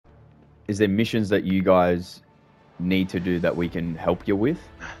is there missions that you guys need to do that we can help you with?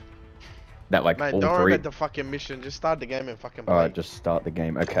 That like Mate, all don't worry three. about the fucking mission. Just start the game and fucking play. All right, just start the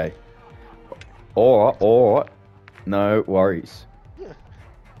game. Okay. Or no worries.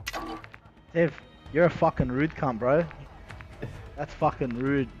 Dev, you're a fucking rude cunt, bro. That's fucking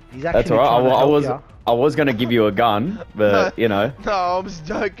rude. He's actually That's alright. trying to help ya. I was gonna give you a gun, but you know. No, I was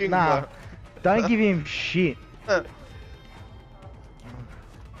joking. Nah, Bro. don't give him shit. Don't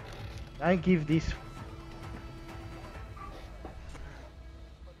give this.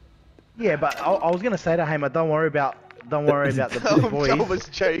 Yeah, but I was gonna say to Hamer, don't worry about the boys. I was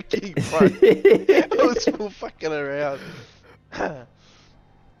joking, bro. I was full fucking around.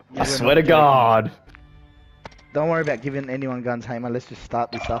 I swear to God. Don't worry about giving anyone guns, Hamer. Let's just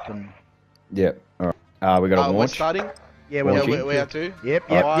start this up and. Yeah. All right. We got to We're launch. starting. Yeah, we we're are too. Yep.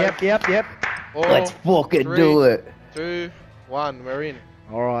 Four, Let's fucking do it. 2, 1. We're in.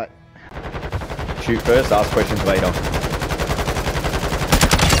 All right. Shoot first. Ask questions later.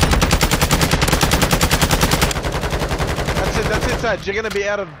 That's it, Saj. You're gonna be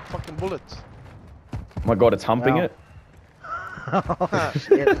out of fucking bullets. Oh my God, it's humping Wow. it. Oh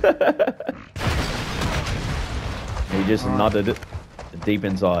shit. He just nutted it deep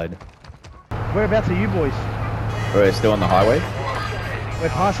inside. Whereabouts are you boys? We're still on the highway. We're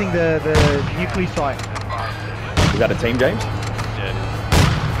passing the nuclear site. Is that a team, James? Yeah.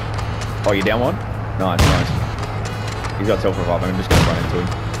 Oh, you down one? Nice. He's got self-revive. I'm just gonna run into him.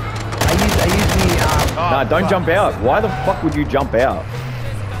 I use the Nah, don't jump out. Why the fuck would you jump out?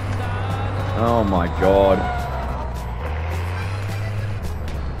 Oh my God.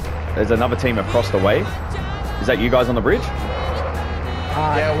 There's another team across the way. Is that you guys on the bridge?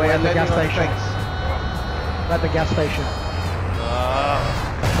 yeah, we're at the gas station. We're at the gas station.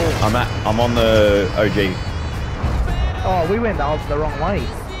 I'm on the OG. Oh, we went the wrong way.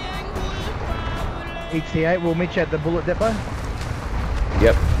 ETA, we'll meet you at the bullet depot.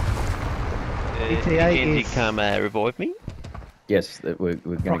 Yep. ETA Can you is come revive me? Yes, we're gonna get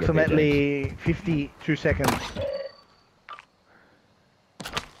there, James. approximately 52 seconds.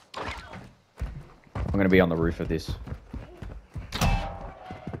 I'm gonna be on the roof of this.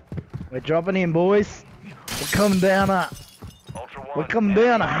 We're dropping in, boys. We're coming down We're coming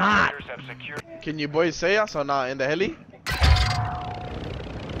down hot. Can you boys see us or not in the heli?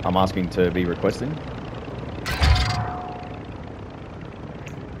 I'm asking to be requesting.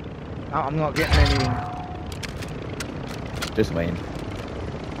 I'm not getting anything. Just land.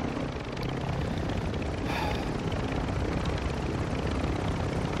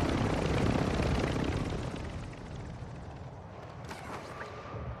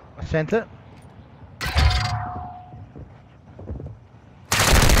 I sent it.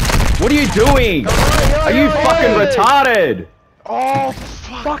 What are you doing? Are you fucking retarded? Oh,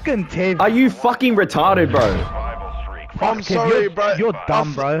 fucking Tev. Are you fucking retarded, bro? I'm Tev, sorry, bro. You're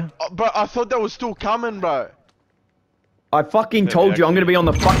dumb, bro. But I thought that was still coming, bro. I fucking told you I'm gonna be on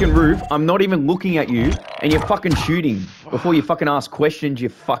the fucking roof. I'm not even looking at you, and you're fucking shooting before you fucking ask questions. You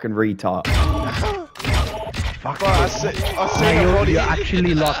fucking retard. Fuck. Bro, I see a body. You're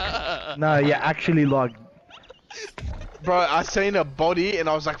actually like. No, you're actually like. Bro, I seen a body and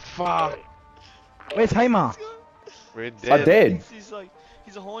I was like, fuck. Where's Hamer? We're I'm dead. He's like,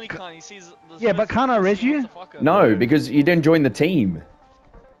 he's a horny cunt. He sees. Yeah, but can't I res you? No, because you didn't join the team.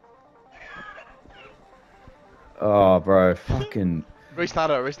 Oh, bro, fucking. Restart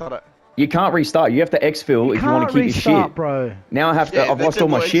it. You can't restart. You have to exfil if you want to keep your shit. Bro. Now I have to. Yeah, I've that's lost all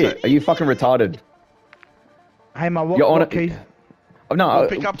my it, shit. boys. Are you fucking retarded? Hamer, You're on what it. key? Oh, no, I'll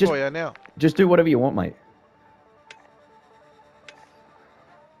pick up just, for you now. just do whatever you want, mate.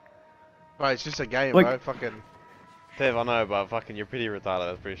 Bro, it's just a game, Like- bro. Fucking. Tev, I know, but fucking, you're pretty retarded.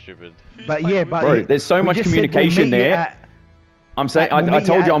 That's pretty stupid. But yeah, but Bro, there's so we much just said we'll communication meet you there. at- I'm saying, we'll I meet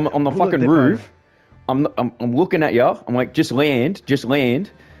told you you at I'm on the Bullet fucking Depot. roof. I'm looking at you. I'm like, just land.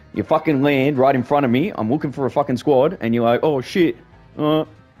 You fucking land right in front of me. I'm looking for a fucking squad, and you're like, oh shit. I'm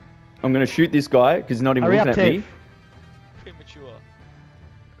gonna shoot this guy because he's not even Hurry looking up, at me. Tev. Premature.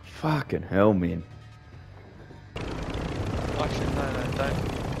 Fucking hell, man. Actually, no,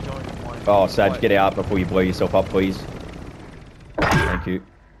 don't join mine. Oh, Saj, get out before you blow yourself up, please. Thank you.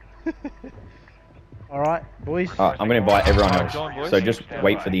 Alright, boys. Alright, I'm gonna invite everyone Alright, else. join, boys. So just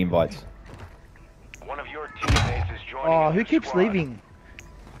wait for the invites. One of your teammates is joining. Oh, your who keeps squad. leaving?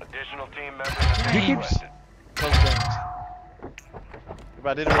 Additional team members have Who been keeps- requested. Close games. But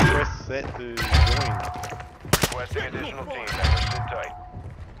I didn't request set to join. Requesting additional team members. Sit tight.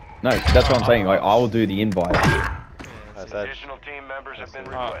 No, that's what I'm saying. Like, I will do the invite. That's that. Additional team members have been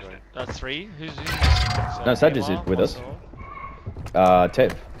Oh, requested. that's 3. Who's No, Saj is with us.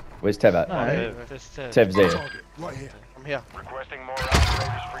 Tev. Where's Tev at? No. Tev. There's Tev. Tev's there. I'm here. Requesting more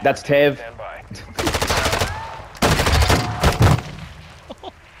operators for That's your Tev. stand by.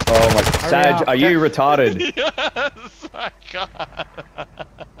 Oh my, Sag, up. are you retarded? Yes, I can't.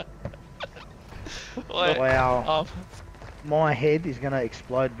 Wait, Wow. My head is gonna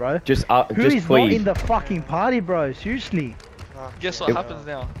explode, bro. Just Who is just not in please. the fucking party, bro? Seriously. guess what happens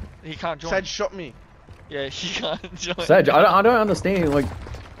now? He can't join. Sage shot me. Yeah, he can't join. Sag, I don't understand. Like,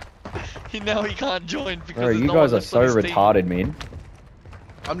 Now he can't join because bro, there's you no guys one are left so on his team. retarded, man.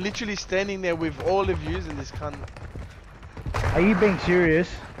 I'm literally standing there with all of yous in this cunt. Are you being serious?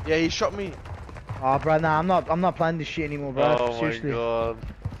 Yeah, he shot me. Oh, bro, nah, I'm not playing this shit anymore, bro. Oh Seriously. my god.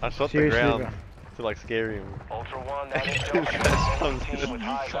 I shot Seriously, the ground bro. to like scare him. Ultra One, that intel shows one team with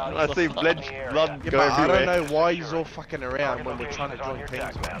high value I see blood, in the area. blood Yeah, go but I everywhere. don't know why he's all fucking around when we're trying to Location join is on your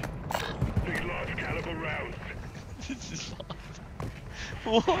teams, attack man. map. This is what?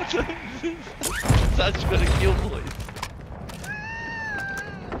 Such got a kill, boys.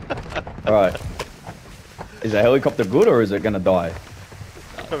 Alright. Is the helicopter good or is it gonna die?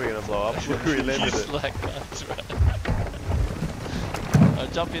 Probably gonna blow up. We landed You it. slack guys, right?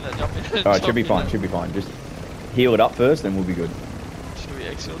 Jump in there, jump in there. Alright, jump should be in fine, there. should be fine. Just heal it up first, then we'll be good. Should we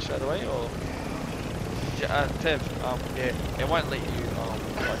exfil straight away or? Yeah, Tev, yeah, it won't let you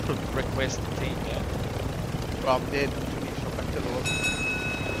like request the team, yeah. Bro, I'm dead. He shot back to the left.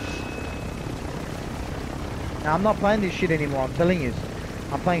 Nah, I'm not playing this shit anymore, I'm telling you.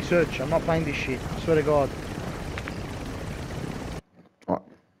 I'm playing Search, I'm not playing this shit. I swear to God. Alright.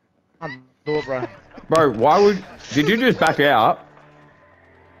 I'm do it, bro. Bro, why would... Did you just back out?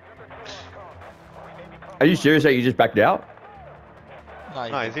 Are you serious that you just backed out? No,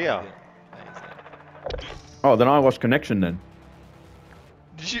 No, he's here. No, he's there. Oh, then I lost connection then.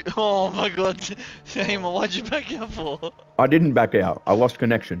 Did you? Oh my god, Shama, why'd you back out for? I didn't back out. I lost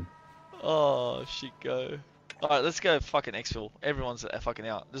connection. Oh shit, go. Alright, let's go fucking exfil. Everyone's fucking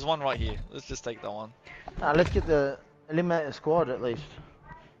out. There's one right here. Let's just take that one. Nah, let's get the eliminator squad at least.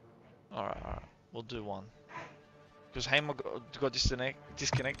 Alright, we'll do one. Because Hamer got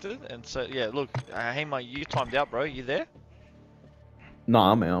disconnected, and so yeah, look, Hamer, you timed out, bro. You there? No,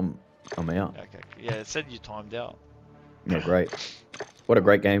 I'm out. Okay. Yeah, it said you timed out. Yeah, great. What a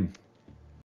great game.